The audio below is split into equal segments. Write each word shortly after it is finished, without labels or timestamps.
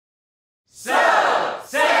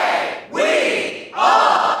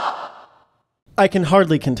I can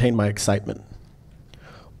hardly contain my excitement.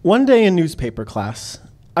 One day in newspaper class,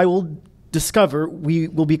 I will discover we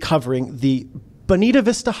will be covering the Bonita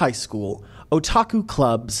Vista High School Otaku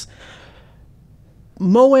Club's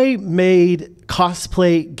Moe-made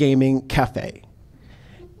cosplay gaming cafe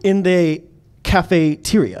in the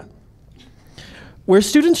cafeteria, where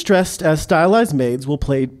students dressed as stylized maids will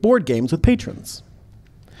play board games with patrons.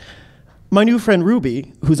 My new friend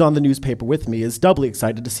Ruby, who's on the newspaper with me, is doubly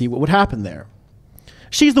excited to see what would happen there.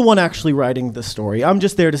 She's the one actually writing the story. I'm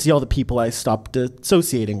just there to see all the people I stopped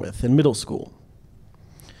associating with in middle school.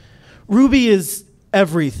 Ruby is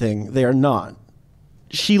everything they are not.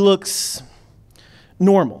 She looks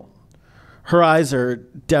normal. Her eyes are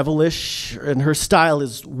devilish, and her style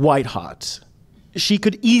is white hot. She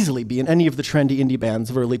could easily be in any of the trendy indie bands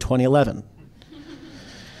of early 2011.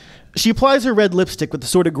 She applies her red lipstick with the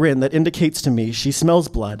sort of grin that indicates to me she smells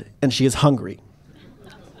blood and she is hungry.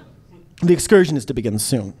 The excursion is to begin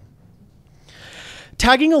soon.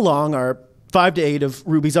 Tagging along are 5 to 8 of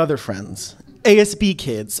Ruby's other friends, ASB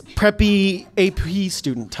kids, preppy AP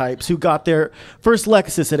student types who got their first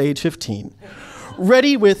Lexus at age 15,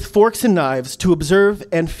 ready with forks and knives to observe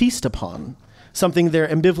and feast upon something they're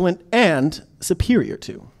ambivalent and superior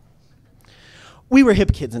to. We were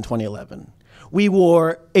hip kids in 2011. We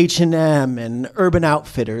wore H&M and Urban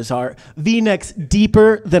Outfitters. Our V-necks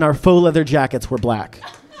deeper than our faux leather jackets were black.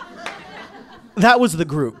 That was the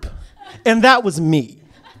group, and that was me.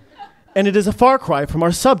 And it is a far cry from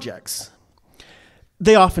our subjects.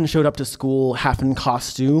 They often showed up to school half in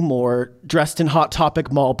costume or dressed in Hot Topic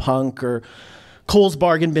mall punk or Kohl's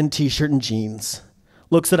bargain bin t-shirt and jeans,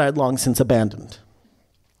 looks that I had long since abandoned.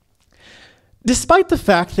 Despite the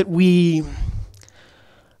fact that we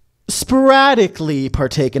sporadically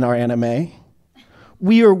partake in our anime,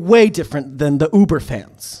 we are way different than the Uber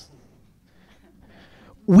fans.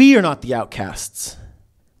 We are not the outcasts.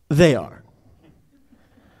 They are.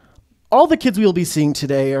 All the kids we will be seeing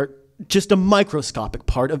today are just a microscopic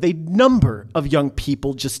part of a number of young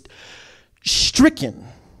people just stricken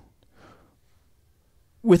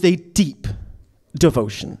with a deep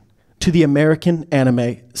devotion to the American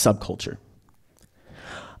anime subculture.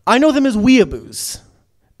 I know them as weeaboos,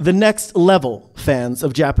 the next level fans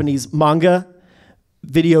of Japanese manga,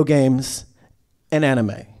 video games, and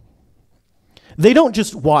anime. They don't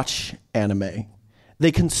just watch anime, they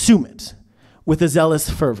consume it with a zealous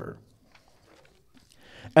fervor.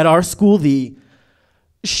 At our school, the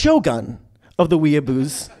shogun of the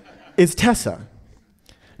weeaboos is Tessa.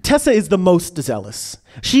 Tessa is the most zealous.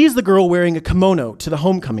 She is the girl wearing a kimono to the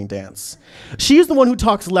homecoming dance. She is the one who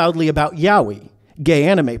talks loudly about yaoi, gay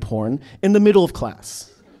anime porn, in the middle of class.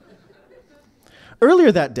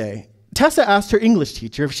 Earlier that day, Tessa asked her English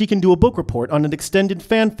teacher if she can do a book report on an extended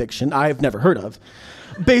fan fiction I've never heard of,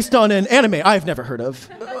 based on an anime I've never heard of,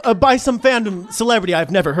 by some fandom celebrity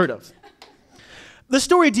I've never heard of. The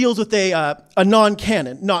story deals with a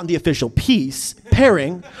non-canon, not in the official piece,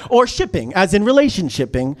 pairing or shipping, as in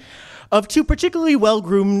relationshipping, of two particularly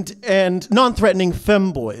well-groomed and non-threatening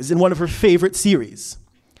femboys in one of her favorite series.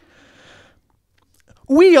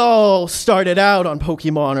 We all started out on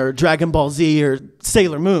Pokemon or Dragon Ball Z or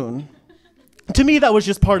Sailor Moon. To me, that was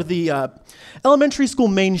just part of the elementary school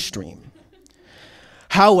mainstream.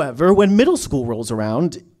 However, when middle school rolls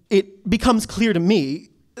around, it becomes clear to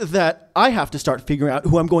me that I have to start figuring out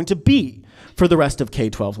who I'm going to be for the rest of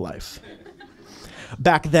K-12 life.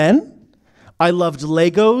 Back then, I loved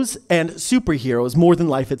Legos and superheroes more than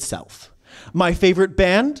life itself. My favorite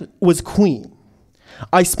band was Queen.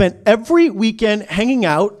 I spent every weekend hanging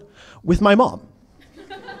out with my mom.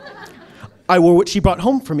 I wore what she brought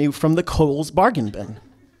home for me from the Kohl's bargain bin.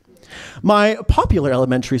 My popular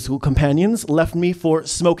elementary school companions left me for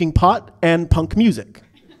smoking pot and punk music.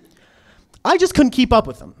 I just couldn't keep up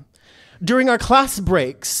with them. During our class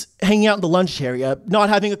breaks, hanging out in the lunch area, not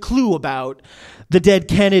having a clue about the dead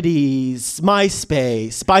Kennedys,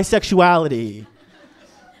 MySpace, bisexuality.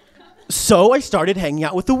 So I started hanging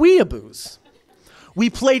out with the weeaboos. We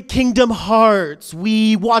played Kingdom Hearts,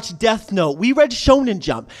 we watched Death Note, we read Shonen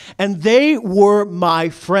Jump, and they were my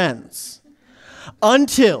friends.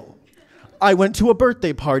 Until I went to a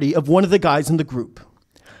birthday party of one of the guys in the group.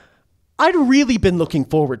 I'd really been looking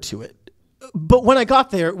forward to it. But when I got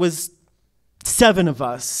there, it was 7 of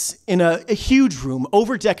us in a huge room,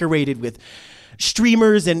 over-decorated with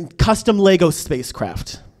streamers and custom Lego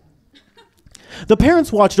spacecraft. The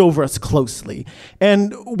parents watched over us closely,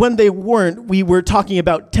 and when they weren't, we were talking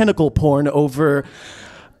about tentacle porn over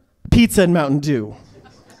pizza and Mountain Dew.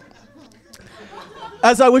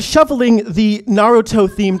 As I was shoveling the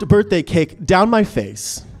Naruto-themed birthday cake down my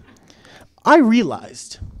face, I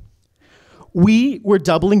realized We were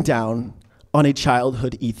doubling down on a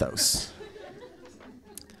childhood ethos.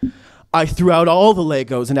 I threw out all the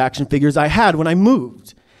Legos and action figures I had when I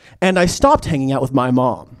moved, and I stopped hanging out with my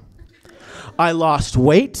mom. I lost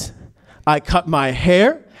weight, I cut my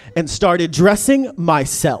hair, and started dressing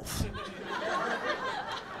myself.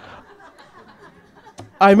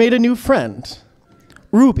 I made a new friend,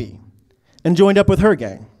 Ruby, and joined up with her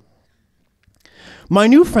gang. My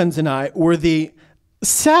new friends and I were the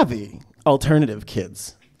savvy alternative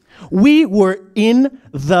kids. We were in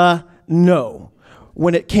the know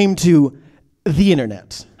when it came to the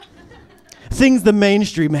internet. Things the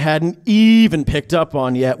mainstream hadn't even picked up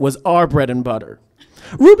on yet was our bread and butter.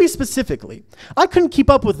 Ruby specifically. I couldn't keep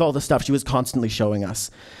up with all the stuff she was constantly showing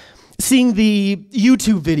us. Seeing the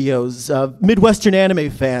YouTube videos of Midwestern anime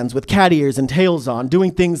fans with cat ears and tails on,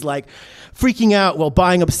 doing things like freaking out while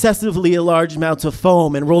buying obsessively large amounts of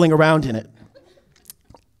foam and rolling around in it.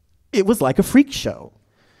 It was like a freak show.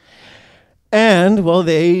 And, well,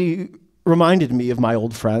 they reminded me of my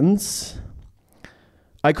old friends.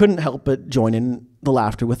 I couldn't help but join in the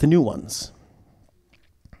laughter with the new ones.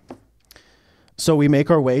 So we make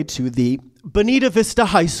our way to the Bonita Vista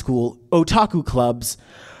High School Otaku Club's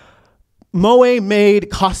Moe-made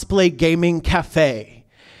cosplay gaming cafe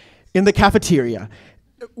in the cafeteria.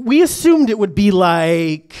 We assumed it would be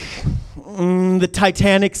like the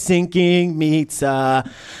Titanic sinking meets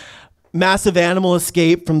massive animal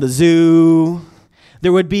escape from the zoo.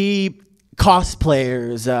 There would be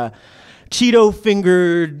cosplayers,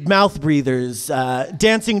 Cheeto-fingered mouth breathers,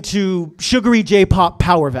 dancing to sugary J-pop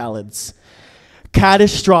power ballads.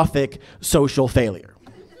 Catastrophic social failure.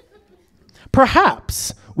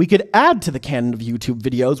 Perhaps we could add to the canon of YouTube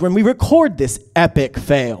videos when we record this epic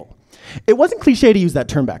fail. It wasn't cliche to use that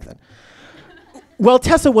term back then. While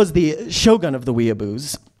Tessa was the shogun of the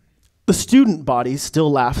weeaboos, the student body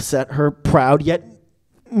still laughs at her proud yet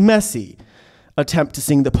messy attempt to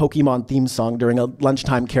sing the Pokemon theme song during a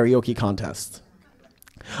lunchtime karaoke contest.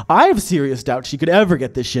 I have serious doubts she could ever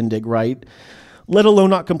get this shindig right, let alone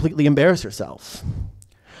not completely embarrass herself.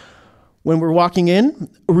 When we're walking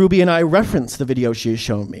in, Ruby and I reference the video she has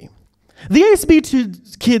shown me. The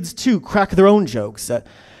ASB kids, too, crack their own jokes,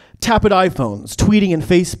 tap at iPhones, tweeting and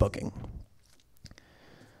Facebooking.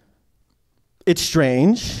 It's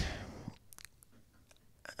strange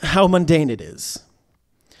how mundane it is.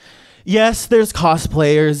 Yes, there's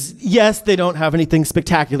cosplayers. Yes, they don't have anything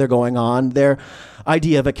spectacular going on. Their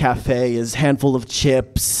idea of a cafe is handful of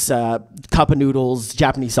chips, cup of noodles,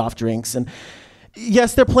 Japanese soft drinks, and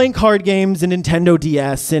yes, they're playing card games and Nintendo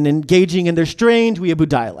DS and engaging in their strange weeaboo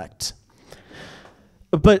dialect.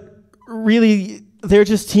 But really, they're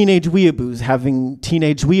just teenage weeaboos having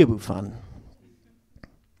teenage weeaboo fun.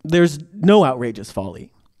 There's no outrageous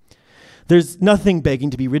folly. There's nothing begging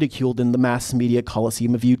to be ridiculed in the mass media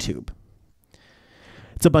coliseum of YouTube.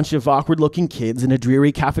 It's a bunch of awkward-looking kids in a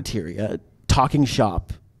dreary cafeteria, talking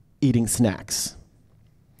shop, eating snacks.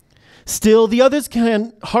 Still, the others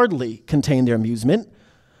can hardly contain their amusement.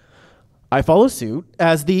 I follow suit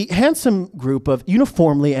as the handsome group of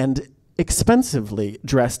uniformly and expensively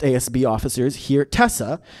dressed ASB officers hear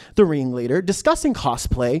Tessa, the ringleader, discussing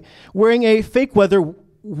cosplay, wearing a fake leather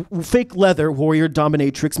warrior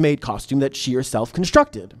dominatrix maid costume that she herself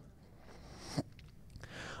constructed.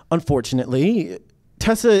 Unfortunately,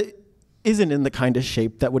 Tessa isn't in the kind of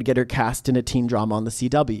shape that would get her cast in a teen drama on the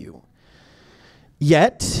CW.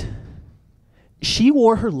 Yet, she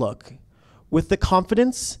wore her look with the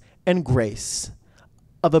confidence and grace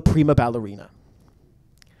of a prima ballerina.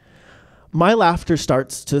 My laughter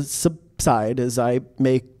starts to subside as I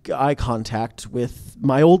make eye contact with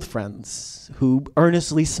my old friends who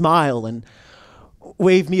earnestly smile and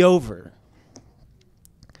wave me over.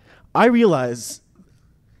 I realize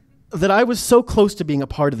that I was so close to being a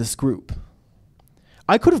part of this group.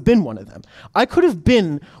 I could have been one of them. I could have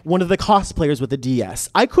been one of the cosplayers with a DS.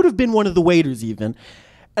 I could have been one of the waiters even,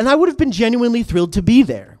 and I would have been genuinely thrilled to be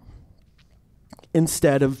there.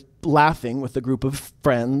 Instead of laughing with a group of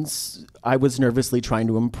friends I was nervously trying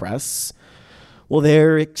to impress, well,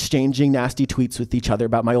 they're exchanging nasty tweets with each other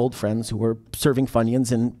about my old friends who were serving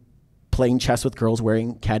Funyuns and playing chess with girls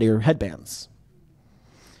wearing cat ear headbands.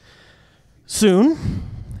 Soon,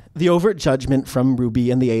 the overt judgment from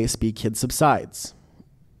Ruby and the ASB kids subsides.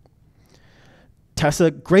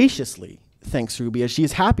 Tessa graciously thanks Ruby as she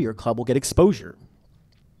is happy her club will get exposure.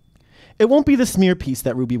 It won't be the smear piece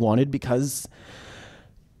that Ruby wanted because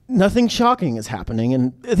nothing shocking is happening,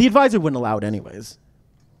 and the advisor wouldn't allow it anyways.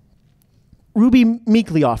 Ruby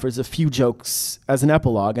meekly offers a few jokes as an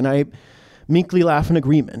epilogue, and I meekly laugh in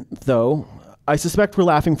agreement, though I suspect we're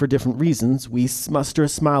laughing for different reasons. We muster a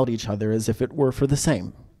smile at each other as if it were for the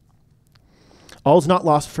same. All's not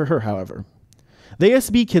lost for her, however. The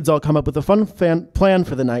ASB kids all come up with a fun plan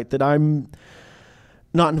for the night that I'm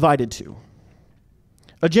not invited to.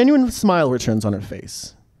 A genuine smile returns on her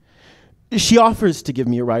face. She offers to give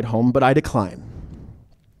me a ride home, but I decline.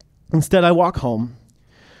 Instead, I walk home,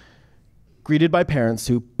 greeted by parents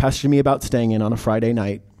who pester me about staying in on a Friday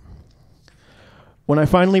night. When I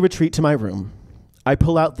finally retreat to my room, I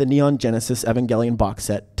pull out the Neon Genesis Evangelion box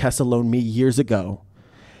set Tessa loaned me years ago,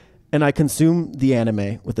 and I consume the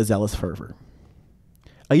anime with a zealous fervor.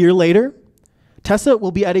 A year later, Tessa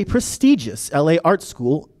will be at a prestigious LA art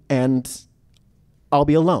school, and I'll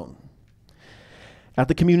be alone at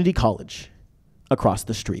the community college across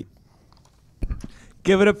the street.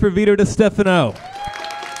 Give it up for Vito Di Stefano.